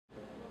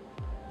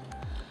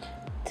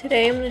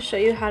Today I'm going to show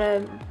you how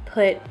to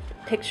put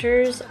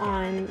pictures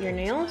on your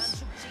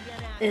nails,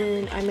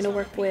 and I'm going to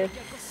work with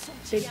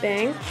Big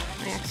Bang.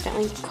 I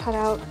accidentally cut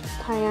out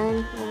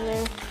cayenne over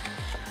there.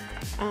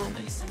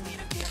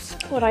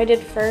 What I did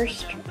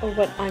first, or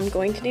what I'm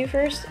going to do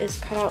first, is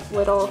cut out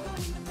little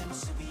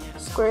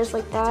squares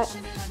like that,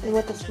 and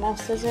with a small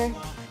scissor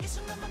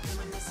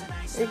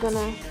you're going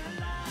to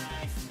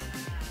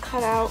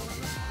cut out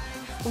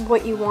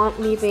what you want,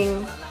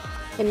 leaving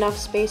enough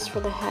space for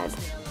the head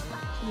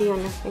to be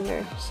on your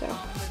finger. So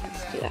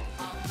let's do that.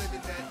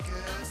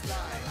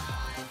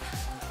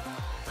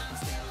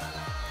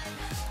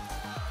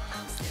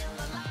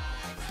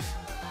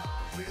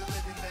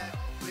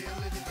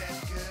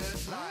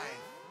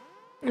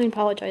 I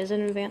apologize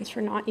in advance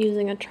for not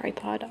using a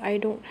tripod. I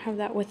don't have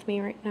that with me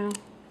right now.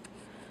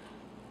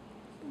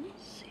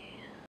 Let's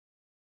see.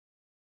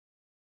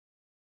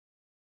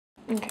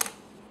 Okay.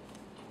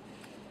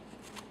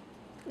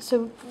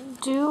 So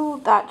do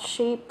that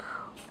shape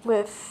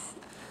with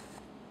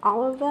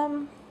all of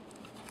them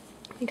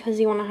because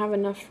you want to have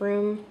enough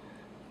room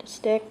to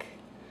stick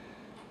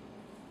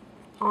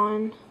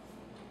on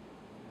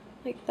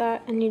like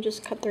that, and you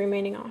just cut the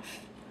remaining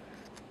off.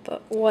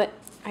 But what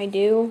I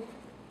do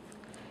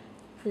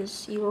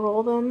is you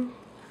roll them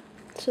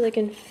so they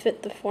can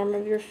fit the form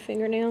of your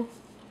fingernail.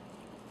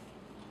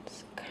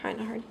 It's kind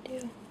of hard to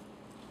do.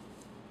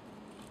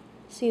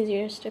 It's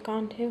easier to stick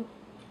on too.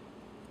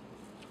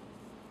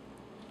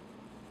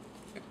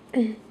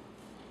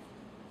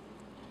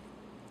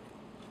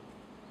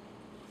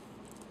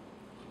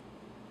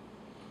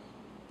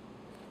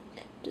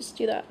 Just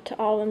do that to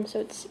all of them so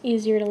it's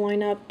easier to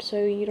line up,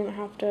 so you don't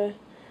have to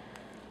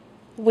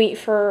wait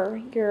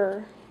for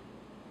your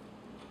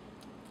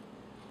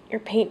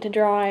paint to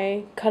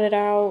dry, cut it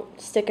out,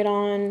 stick it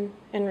on,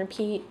 and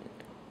repeat.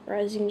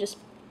 Whereas you can just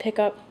pick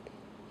up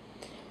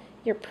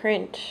your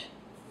print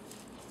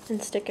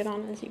and stick it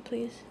on as you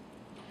please.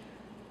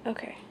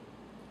 Okay,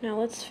 now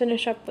let's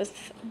finish up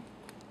with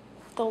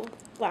the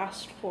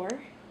last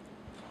four.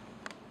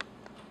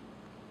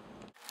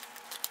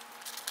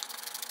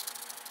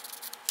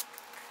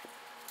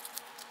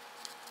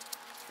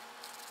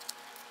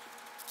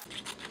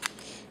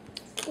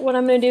 What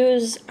I'm going to do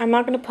is, I'm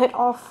not going to put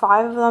all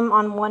 5 of them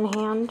on one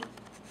hand.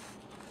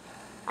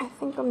 I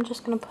think I'm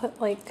just going to put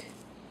like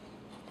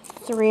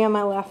 3 on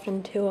my left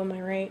and 2 on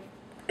my right.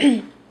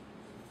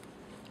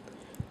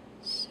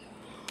 So.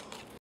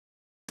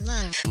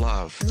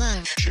 Love,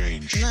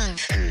 change,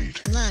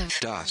 hate,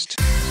 dust.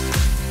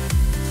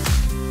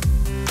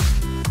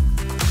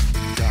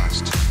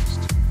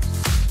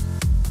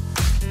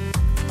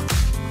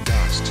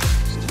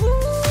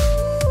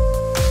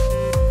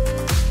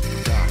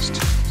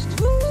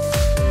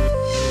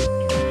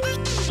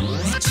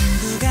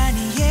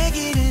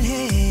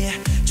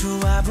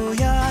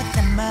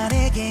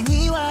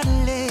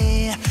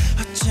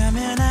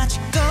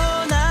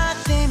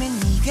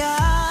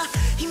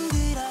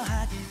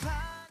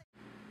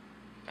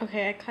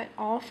 Okay, I cut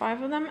all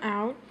 5 of them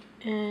out,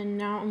 and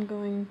now I'm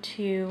going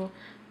to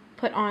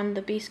put on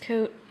the base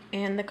coat,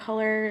 and the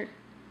color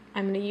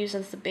I'm going to use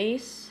as the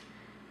base,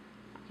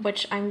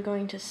 which I'm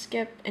going to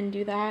skip and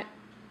do that,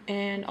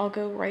 and I'll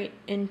go right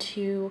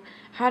into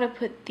how to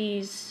put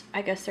these,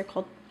 I guess they're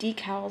called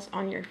decals,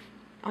 on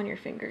your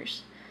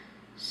fingers.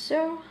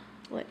 So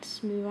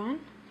let's move on.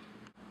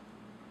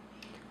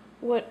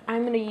 What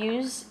I'm going to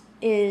use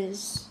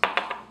is,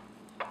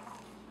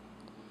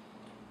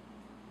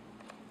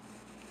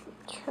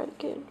 try to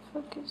get in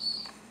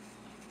focus.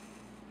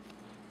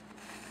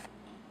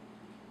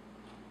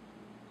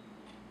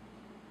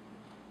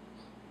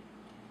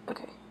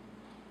 Okay,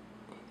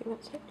 I think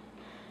that's it.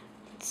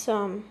 It's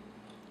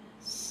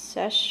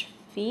Sesh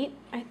Feet,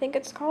 I think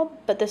it's called,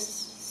 but this is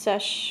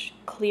Sesh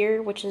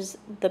Clear, which is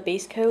the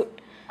base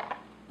coat,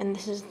 and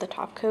this is the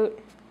top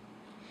coat.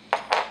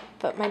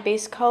 But my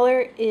base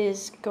color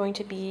is going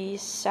to be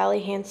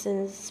Sally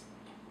Hansen's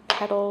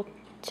Pedal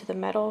to the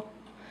Metal.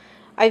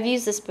 I've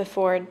used this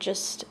before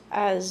just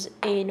as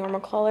a normal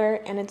color,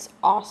 and it's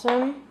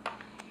awesome.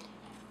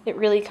 It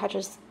really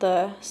catches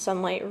the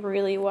sunlight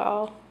really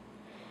well,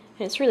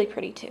 and it's really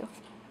pretty too.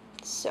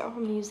 So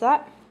I'm gonna use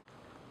that.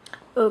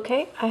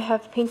 Okay, I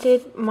have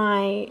painted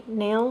my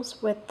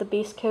nails with the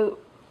base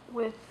coat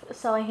with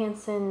Sally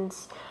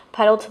Hansen's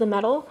Pedal to the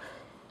Metal,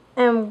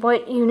 and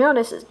what you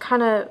notice is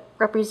kind of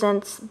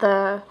represents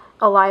the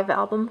Alive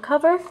album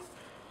cover.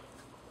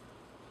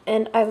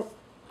 And I've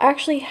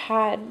actually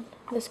had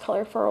this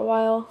color for a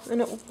while,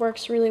 and it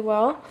works really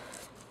well,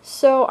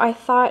 so I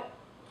thought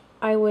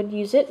I would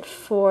use it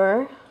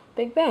for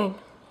Big Bang.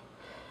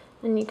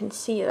 And you can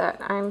see that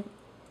I'm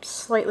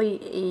slightly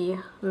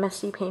a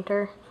messy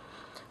painter,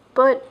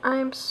 but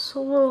I'm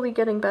slowly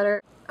getting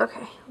better.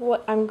 Okay,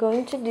 what I'm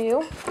going to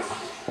do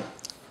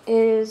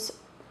is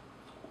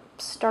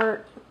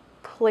start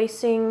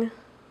placing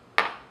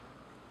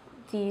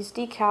these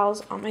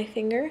decals on my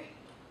finger,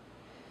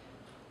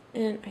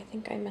 and I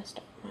think I messed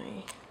up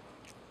my...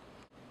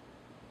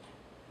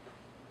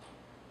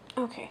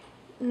 Okay,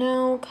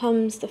 now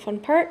comes the fun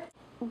part.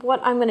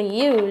 What I'm going to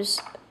use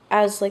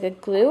as like a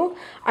glue.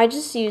 I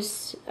just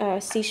use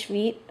Sèche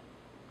Vite.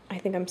 I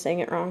think I'm saying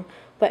it wrong.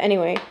 But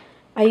anyway,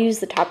 I use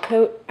the top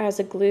coat as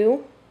a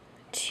glue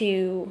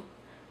to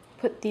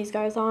put these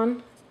guys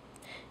on.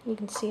 You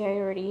can see I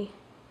already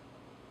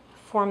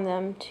formed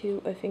them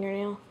to a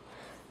fingernail.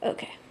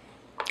 Okay,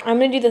 I'm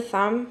gonna do the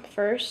thumb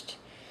first.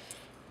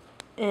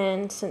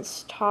 And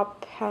since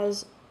top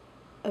has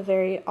a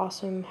very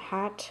awesome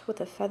hat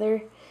with a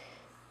feather,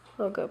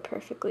 it'll go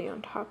perfectly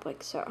on top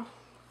like so.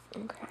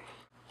 Okay.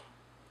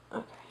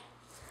 Okay.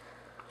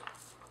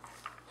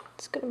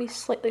 It's gonna be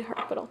slightly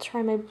hard, but I'll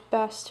try my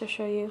best to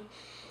show you.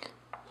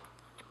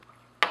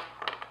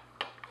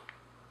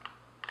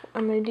 What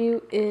I'm gonna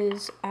do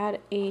is add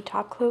a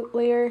top coat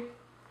layer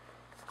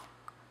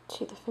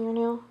to the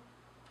fingernail.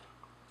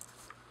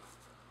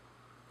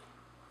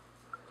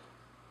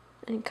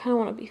 And you kind of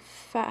want to be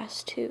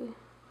fast too,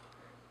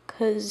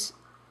 because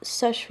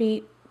Sèche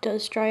Vite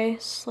does dry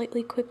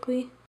slightly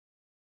quickly.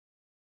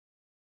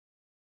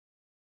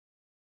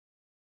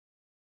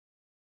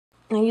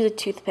 I use a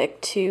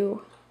toothpick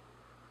to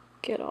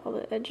get all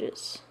the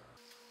edges.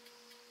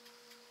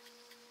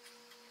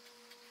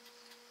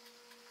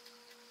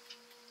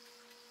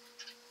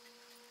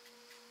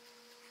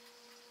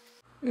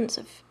 And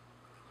so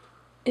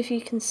if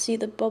you can see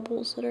the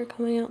bubbles that are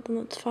coming out, then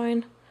that's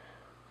fine.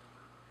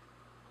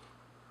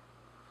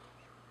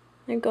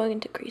 They're going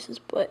into creases,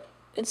 but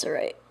it's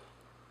alright.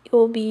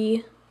 You'll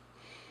be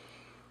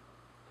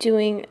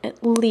doing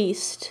at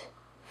least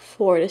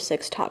 4 to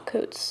 6 top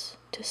coats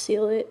to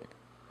seal it.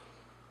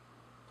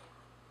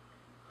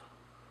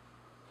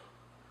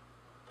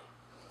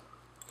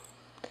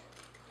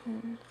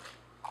 I'm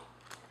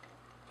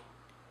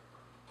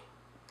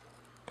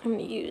going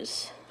to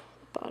use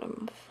the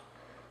bottom of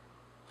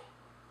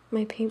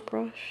my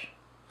paintbrush,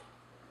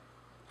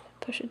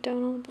 push it down a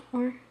little bit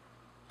more.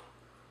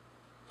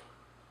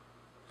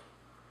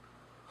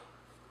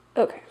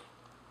 Okay,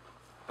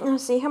 now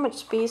see how much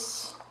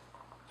space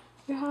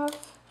you have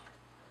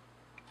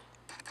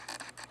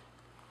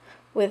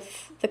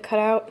with the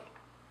cutout.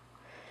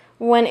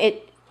 When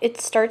it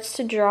starts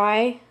to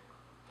dry,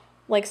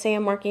 like say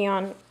I'm working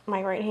on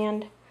my right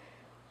hand,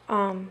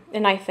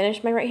 and I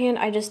finish my right hand,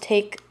 I just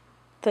take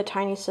the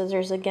tiny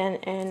scissors again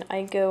and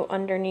I go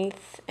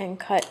underneath and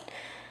cut.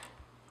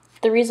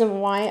 The reason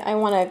why I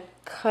want to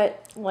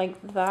cut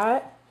like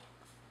that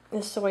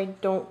is so I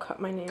don't cut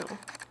my nail.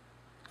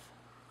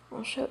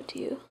 I'll show it to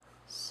you.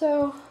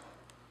 So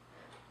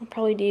I'll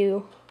probably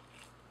do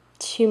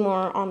 2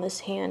 more on this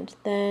hand,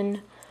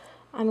 then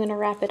I'm gonna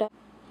wrap it up.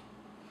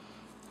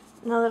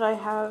 Now that I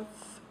have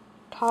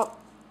top,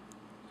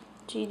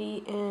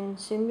 GD, and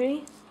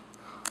Sunbi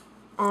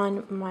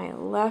on my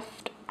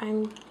left,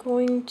 I'm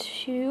going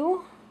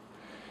to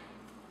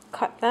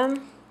cut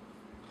them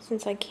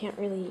since I can't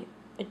really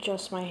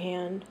adjust my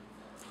hand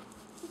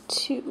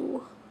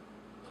to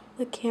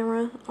the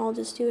camera. I'll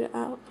just do it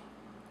out.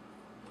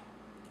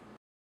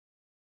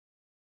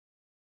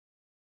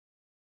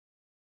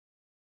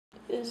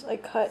 Is I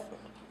cut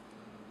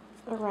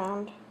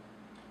around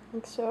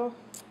like so.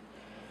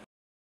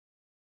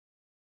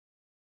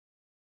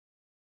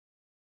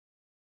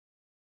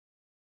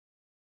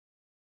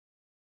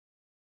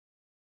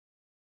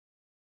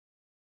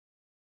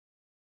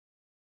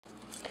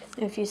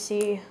 If you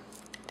see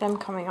them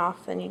coming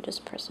off, then you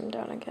just press them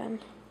down again.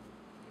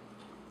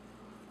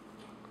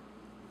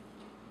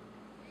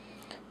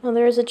 Now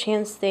there is a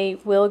chance they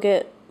will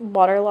get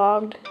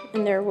waterlogged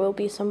and there will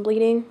be some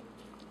bleeding,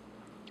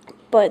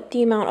 but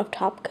the amount of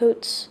top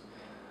coats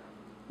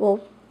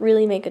will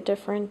really make a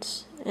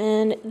difference.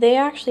 And they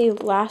actually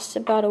last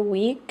about a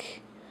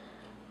week,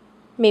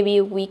 maybe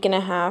a week and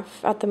a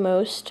half at the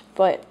most,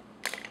 but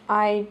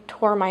I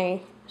tore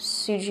my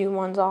Suju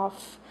ones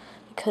off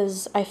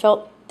because I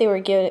felt they were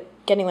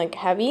getting like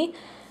heavy.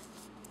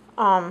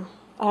 I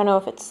don't know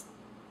if it's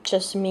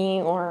just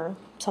me or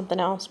something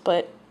else,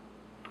 but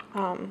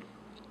I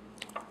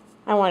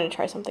wanted to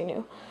try something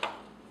new.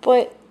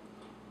 But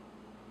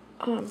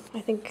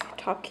I think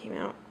top came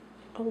out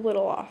a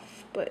little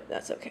off, but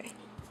that's okay.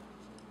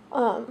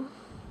 What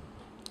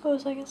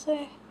was I gonna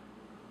say?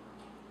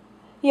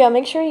 Yeah,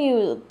 make sure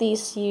you at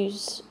least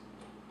use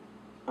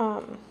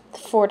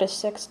 4 to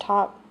 6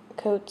 top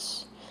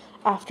coats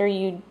after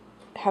you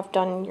have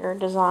done your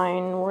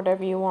design or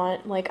whatever you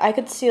want. Like, I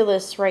could seal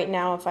this right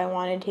now if I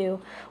wanted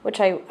to, which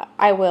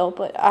I will,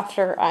 but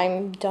after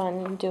I'm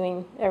done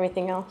doing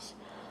everything else.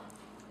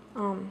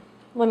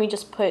 Let me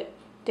just put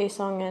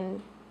Daesung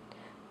and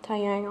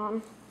Taeyang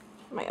on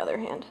my other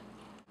hand.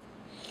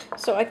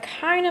 So I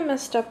kind of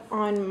messed up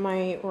on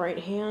my right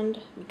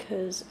hand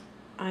because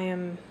I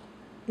am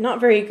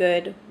not very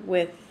good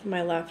with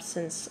my left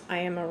since I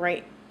am a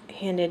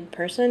right-handed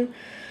person.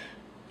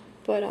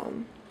 But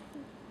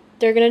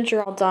they're gonna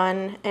draw all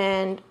done,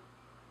 and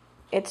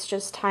it's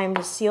just time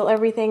to seal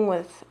everything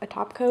with a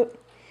top coat.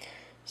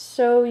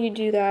 So you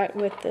do that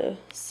with the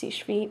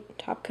Sèche Vite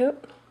top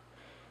coat.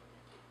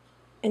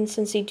 And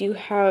since you do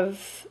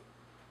have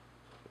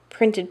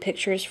printed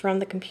pictures from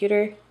the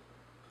computer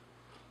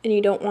and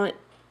you don't want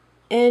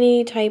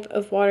any type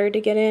of water to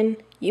get in.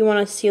 You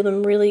want to seal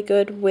them really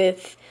good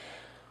with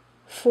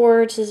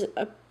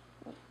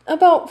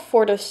about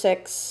 4 to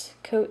 6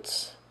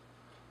 coats.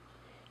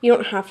 You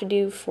don't have to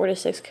do 4 to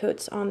 6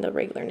 coats on the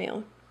regular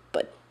nail,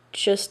 but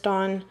just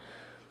on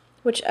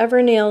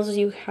whichever nails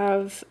you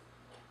have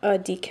a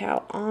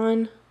decal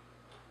on.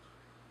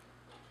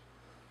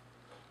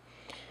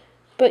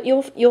 But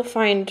you'll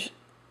find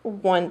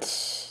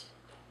once,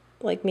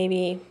 like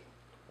maybe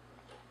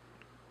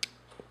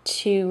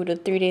 2 to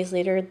 3 days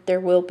later, there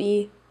will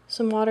be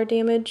some water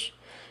damage.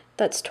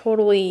 That's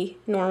totally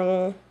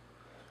normal.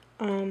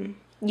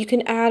 You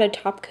can add a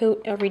top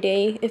coat every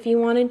day if you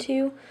wanted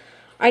to.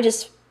 I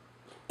just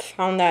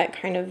found that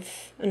kind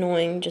of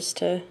annoying just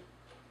to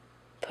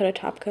put a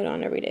top coat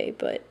on every day,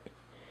 but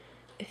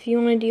if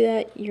you want to do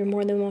that, you're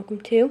more than welcome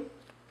to.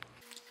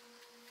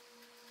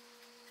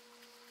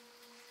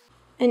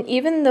 And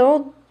even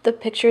though the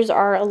pictures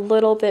are a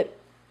little bit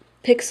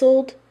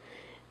pixeled,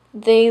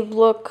 they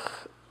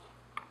look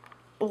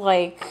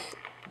like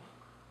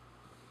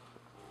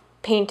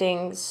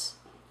paintings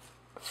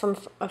from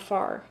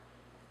afar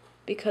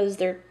because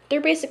they're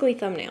basically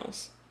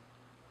thumbnails.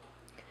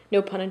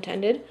 No pun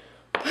intended.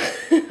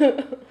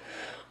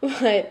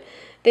 But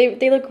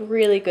they look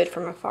really good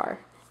from afar,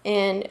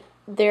 and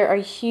they're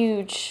a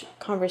huge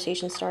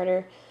conversation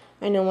starter.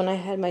 I know when I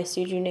had my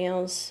Suju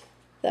nails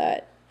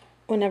that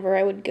whenever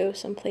I would go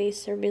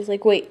someplace, everybody's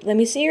like, wait, let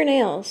me see your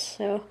nails.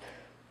 So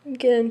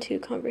get into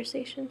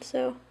conversation,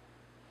 so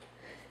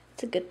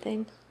it's a good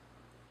thing.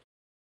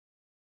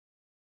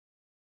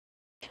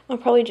 I'll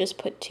probably just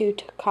put two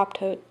top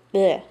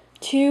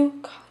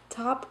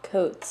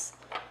coats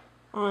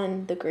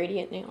on the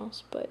gradient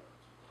nails, but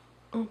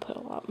I'll put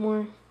a lot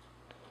more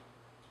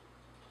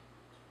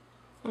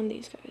on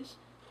these guys.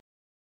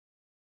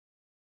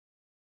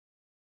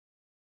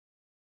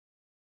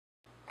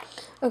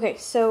 Okay,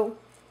 so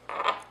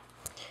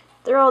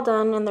they're all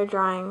done and they're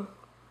drying,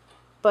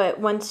 but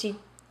once you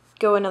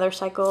go another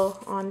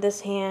cycle on this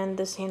hand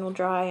will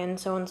dry, and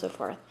so on and so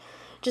forth.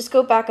 Just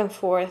go back and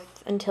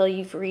forth until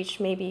you've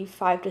reached maybe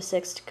 5 to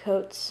 6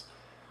 coats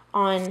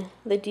on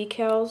the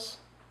decals,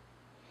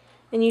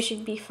 and you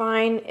should be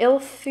fine. It'll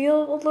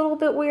feel a little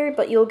bit weird,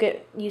 but you'll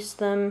get used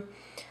to them.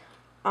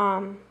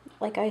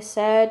 Like I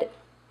said,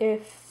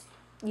 if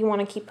you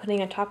want to keep putting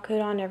a top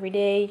coat on every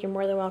day, you're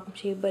more than welcome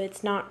to, but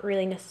it's not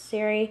really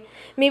necessary.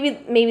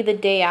 Maybe the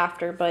day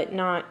after, but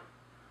not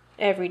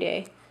every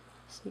day.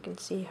 So you can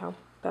see how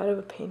bad of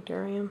a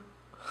painter I am.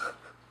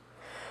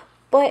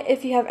 But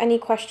if you have any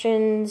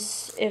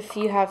questions, if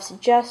you have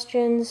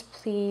suggestions,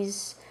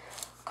 please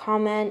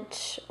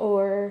comment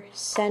or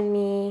send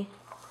me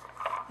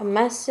a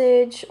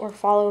message or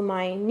follow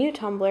my new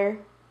Tumblr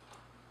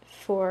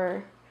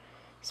for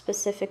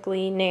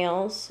specifically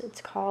nails.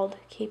 It's called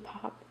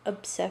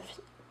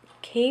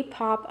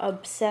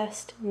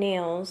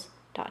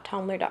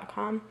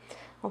kpopobsessednails.tumblr.com.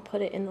 I'll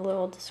put it in the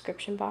little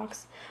description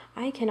box.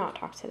 I cannot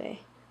talk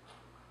today.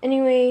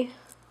 Anyway,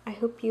 I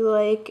hope you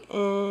like,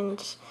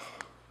 and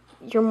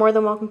you're more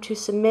than welcome to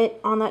submit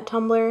on that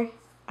Tumblr.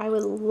 I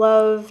would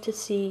love to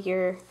see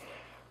your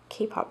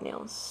K-pop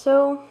nails.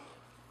 So,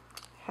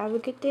 have a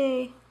good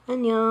day.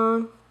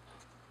 안녕.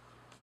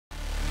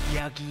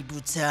 여기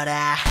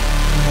붙어라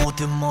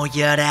모두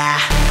모여라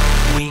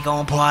We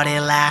gon' party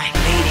like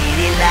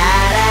리리리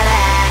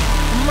라라라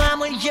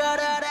맘을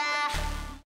열어라